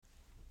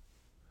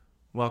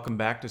Welcome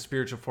back to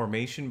Spiritual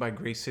Formation by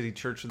Grace City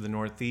Church of the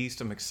Northeast.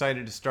 I'm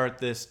excited to start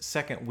this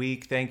second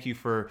week. Thank you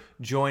for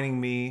joining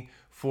me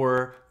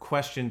for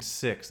question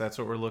 6. That's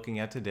what we're looking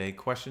at today.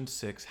 Question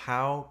 6,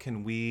 how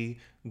can we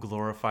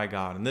glorify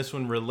God? And this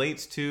one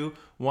relates to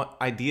what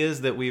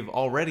ideas that we've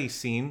already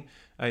seen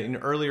in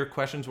earlier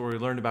questions where we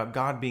learned about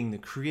God being the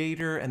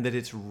creator and that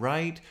it's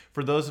right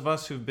for those of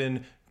us who've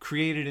been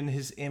created in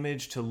his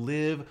image to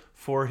live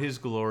for his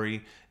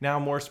glory. Now,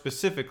 more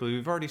specifically,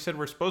 we've already said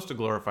we're supposed to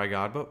glorify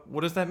God, but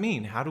what does that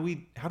mean? How do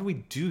we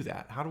do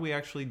that? How do we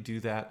actually do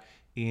that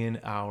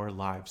in our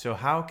lives? So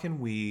how can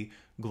we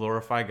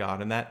glorify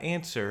God? And that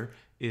answer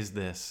is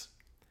this.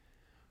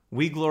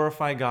 We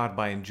glorify God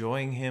by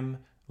enjoying him,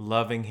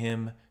 loving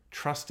him,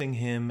 trusting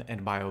him,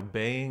 and by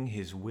obeying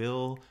his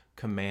will,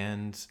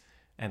 commands,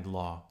 and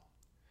law.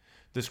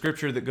 The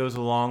scripture that goes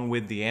along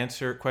with the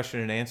question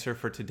and answer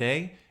for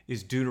today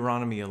is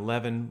Deuteronomy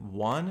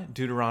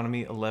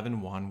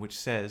 11:1, which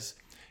says,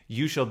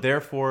 "You shall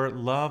therefore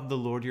love the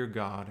Lord your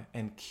God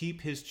and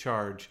keep his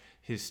charge,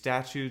 his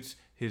statutes,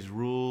 his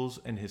rules,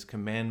 and his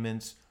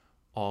commandments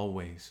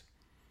always."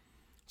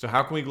 So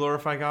how can we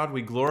glorify God?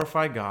 We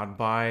glorify God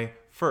by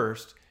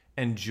first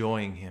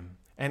enjoying him.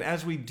 And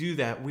as we do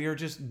that, we are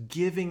just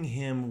giving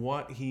him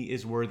what he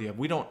is worthy of.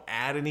 We don't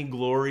add any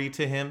glory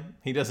to him.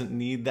 He doesn't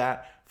need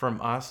that from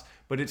us,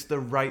 but it's the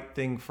right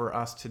thing for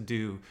us to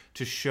do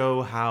to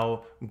show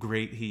how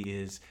great he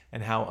is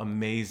and how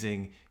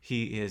amazing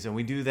he is. And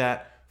we do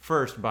that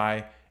first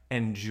by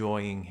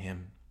enjoying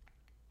him.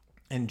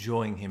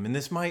 Enjoying him. And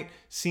this might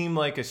seem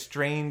like a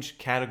strange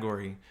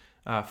category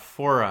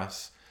for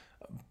us,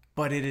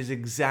 but it is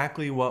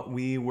exactly what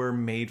we were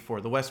made for.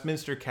 The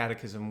Westminster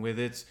Catechism, with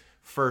its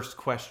first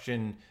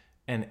question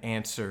and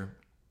answer,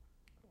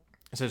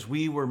 it says,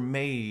 we were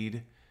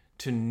made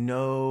to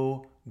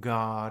know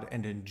God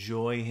and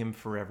enjoy him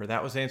forever.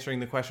 That was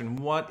answering the question,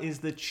 what is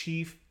the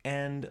chief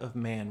end of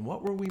man?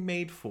 What were we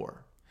made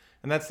for?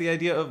 And that's the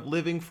idea of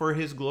living for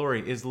his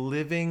glory, is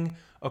living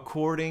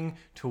according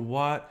to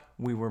what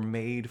we were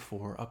made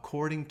for,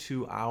 according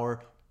to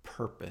our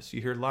purpose.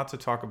 You hear lots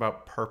of talk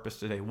about purpose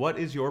today. What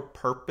is your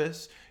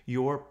purpose?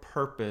 Your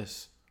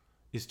purpose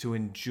is to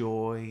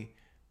enjoy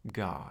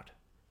God.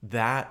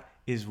 That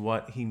is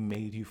what he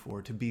made you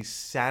for, to be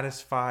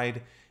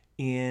satisfied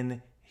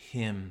in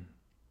him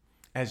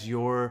as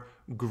your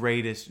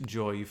greatest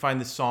joy. You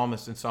find the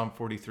psalmist in Psalm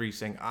 43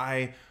 saying,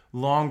 I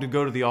long to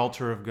go to the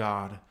altar of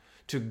God,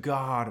 to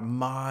God,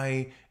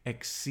 my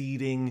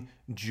exceeding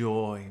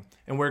joy.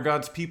 And where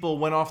God's people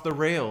went off the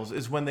rails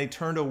is when they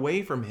turned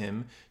away from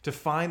him to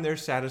find their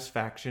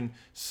satisfaction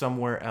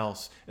somewhere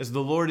else. As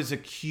the Lord is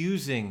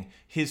accusing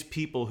his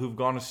people who've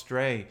gone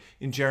astray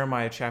in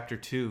Jeremiah chapter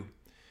 2.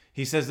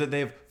 He says that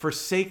they have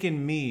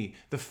forsaken me,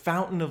 the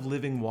fountain of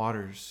living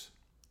waters,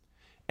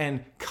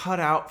 and cut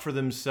out for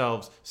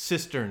themselves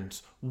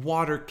cisterns,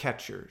 water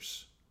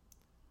catchers,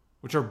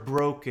 which are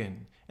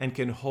broken and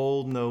can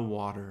hold no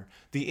water.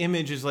 The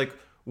image is like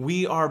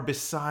we are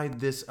beside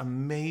this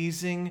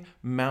amazing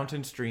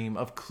mountain stream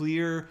of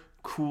clear,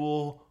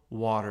 cool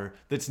water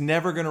that's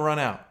never going to run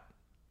out.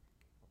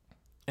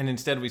 And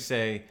instead we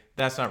say,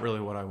 that's not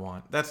really what I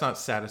want. That's not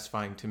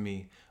satisfying to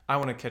me. I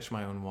want to catch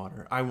my own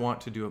water. I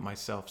want to do it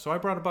myself. So I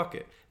brought a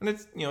bucket. And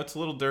it's a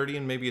little dirty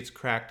and maybe it's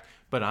cracked,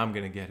 but I'm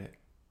going to get it.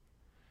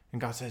 And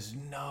God says,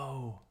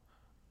 no,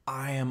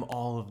 I am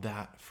all of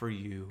that for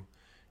you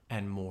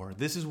and more.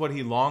 This is what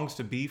he longs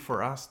to be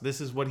for us.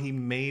 This is what he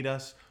made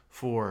us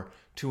for,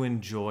 to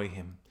enjoy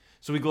him.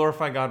 So we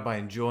glorify God by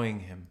enjoying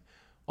him.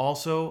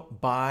 Also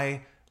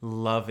by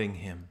loving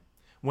him.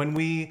 When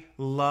we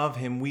love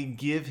him, we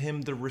give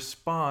him the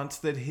response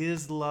that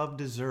his love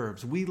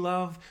deserves. We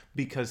love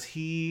because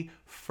he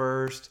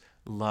first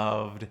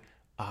loved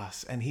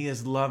us. And he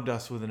has loved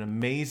us with an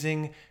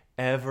amazing,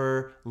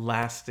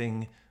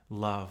 everlasting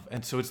love.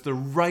 And so it's the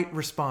right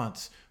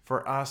response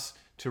for us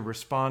to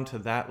respond to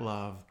that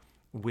love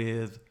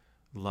with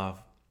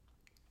love.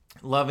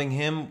 Loving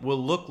him will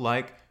look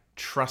like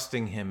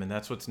trusting him. And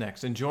that's what's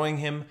next. Enjoying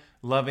him,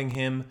 loving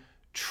him,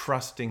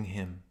 trusting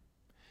him.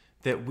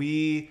 That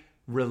we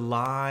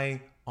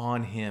rely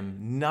on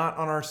him, not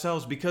on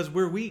ourselves, because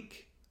we're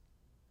weak.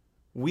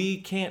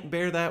 We can't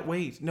bear that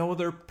weight. No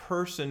other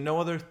person, no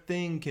other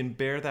thing can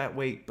bear that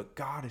weight, but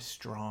God is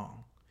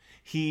strong.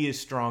 He is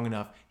strong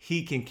enough.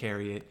 He can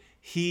carry it.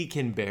 He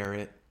can bear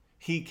it.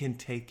 He can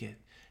take it.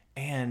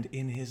 And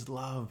in his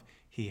love,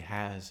 he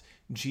has.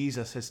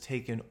 Jesus has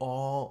taken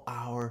all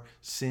our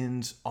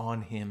sins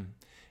on him.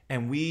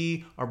 And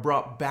we are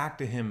brought back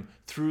to him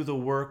through the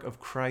work of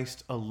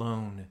Christ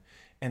alone.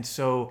 And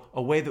so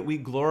a way that we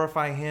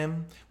glorify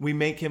him, we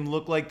make him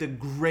look like the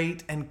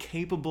great and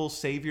capable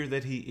Savior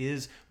that he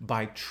is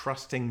by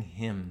trusting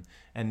him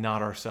and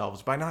not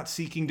ourselves, by not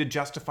seeking to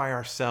justify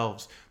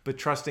ourselves, but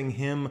trusting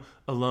him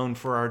alone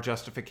for our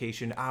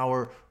justification,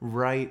 our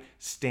right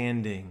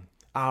standing,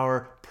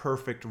 our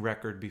perfect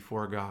record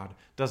before God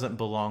doesn't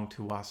belong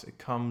to us. It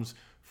comes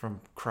from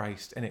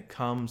Christ and it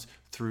comes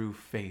through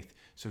faith.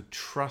 So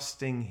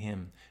trusting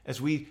him.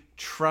 As we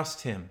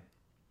trust him,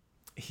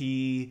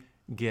 he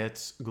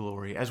gets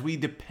glory. As we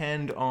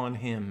depend on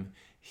him,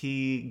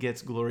 he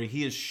gets glory.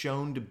 He is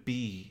shown to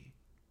be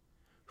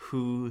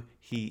who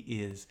he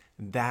is.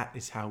 That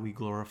is how we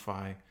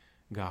glorify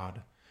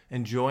God.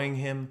 Enjoying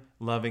him,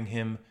 loving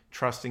him,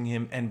 trusting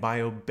him, and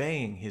by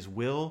obeying his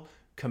will,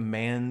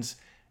 commands,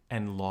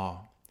 and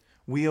law.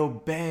 We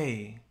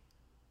obey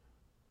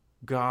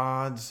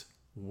God's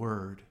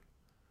word.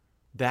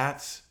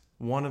 That's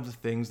one of the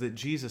things that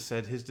Jesus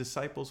said his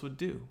disciples would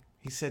do.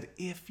 He said,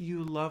 if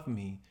you love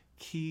me,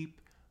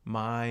 keep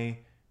my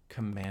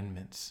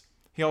commandments.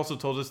 He also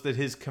told us that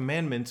his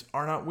commandments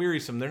are not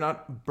wearisome. They're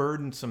not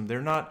burdensome.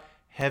 They're not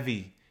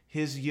heavy.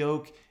 His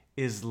yoke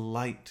is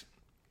light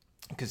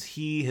because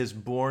he has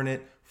borne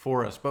it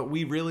for us. But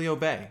we really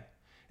obey.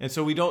 And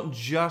so we don't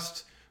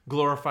just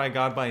glorify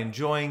God by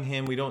enjoying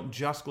him. We don't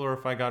just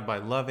glorify God by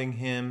loving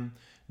him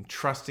and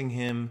trusting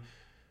him.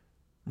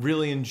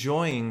 Really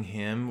enjoying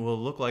him will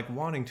look like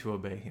wanting to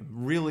obey him.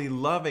 Really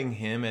loving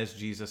him, as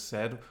Jesus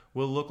said,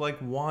 will look like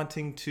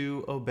wanting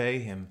to obey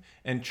him.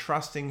 And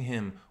trusting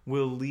him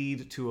will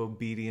lead to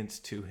obedience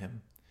to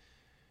him.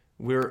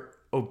 We're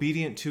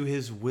obedient to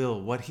his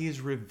will, what he has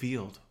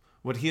revealed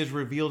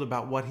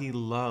about what he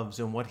loves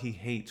and what he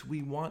hates.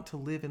 We want to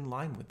live in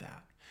line with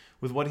that,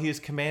 with what he has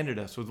commanded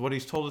us, with what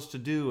he's told us to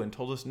do and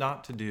told us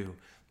not to do.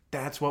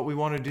 That's what we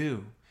want to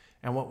do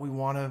and what we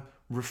want to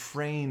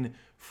refrain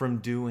from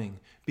doing,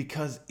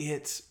 because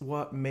it's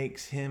what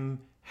makes him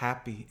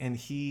happy, and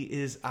he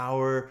is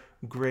our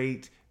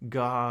great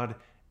God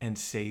and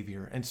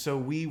Savior. And so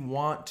we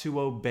want to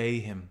obey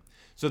him.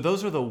 So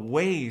those are the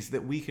ways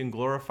that we can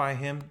glorify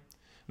him.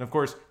 And of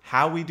course,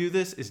 how we do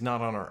this is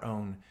not on our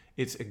own.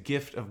 It's a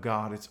gift of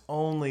God. It's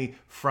only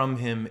from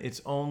him.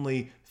 It's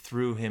only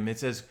through him.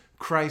 It's as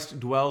Christ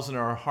dwells in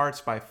our hearts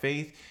by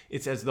faith.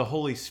 It's as the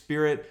Holy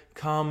Spirit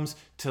comes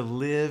to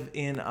live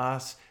in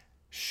us,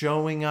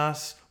 showing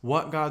us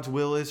what God's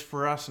will is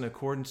for us in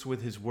accordance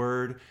with his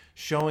word,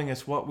 showing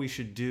us what we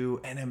should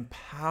do, and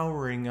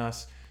empowering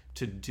us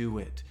to do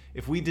it.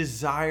 If we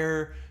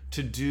desire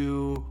to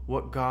do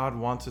what God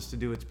wants us to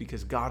do, it's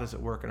because God is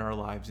at work in our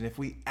lives. And if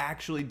we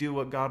actually do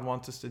what God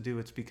wants us to do,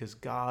 it's because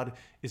God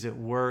is at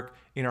work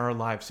in our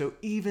lives. So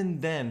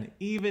even then,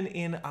 even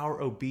in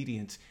our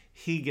obedience,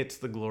 he gets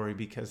the glory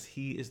because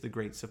he is the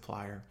great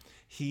supplier.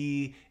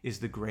 He is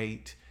the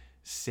great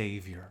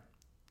Savior.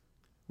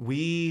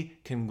 We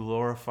can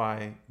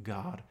glorify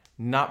God,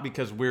 not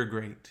because we're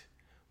great,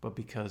 but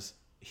because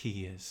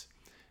he is.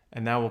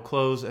 And now we'll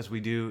close, as we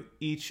do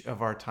each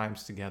of our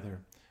times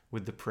together,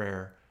 with the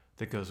prayer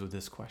that goes with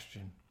this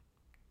question.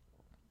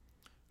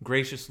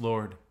 Gracious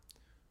Lord,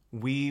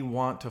 we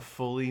want to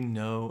fully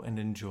know and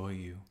enjoy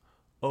you.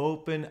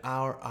 Open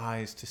our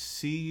eyes to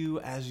see you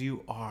as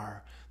you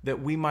are,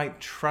 that we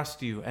might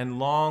trust you and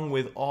long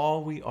with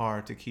all we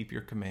are to keep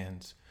your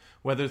commands.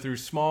 Whether through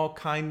small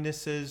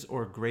kindnesses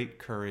or great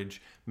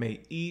courage,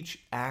 may each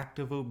act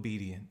of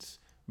obedience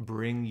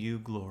bring you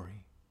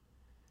glory.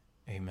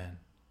 Amen.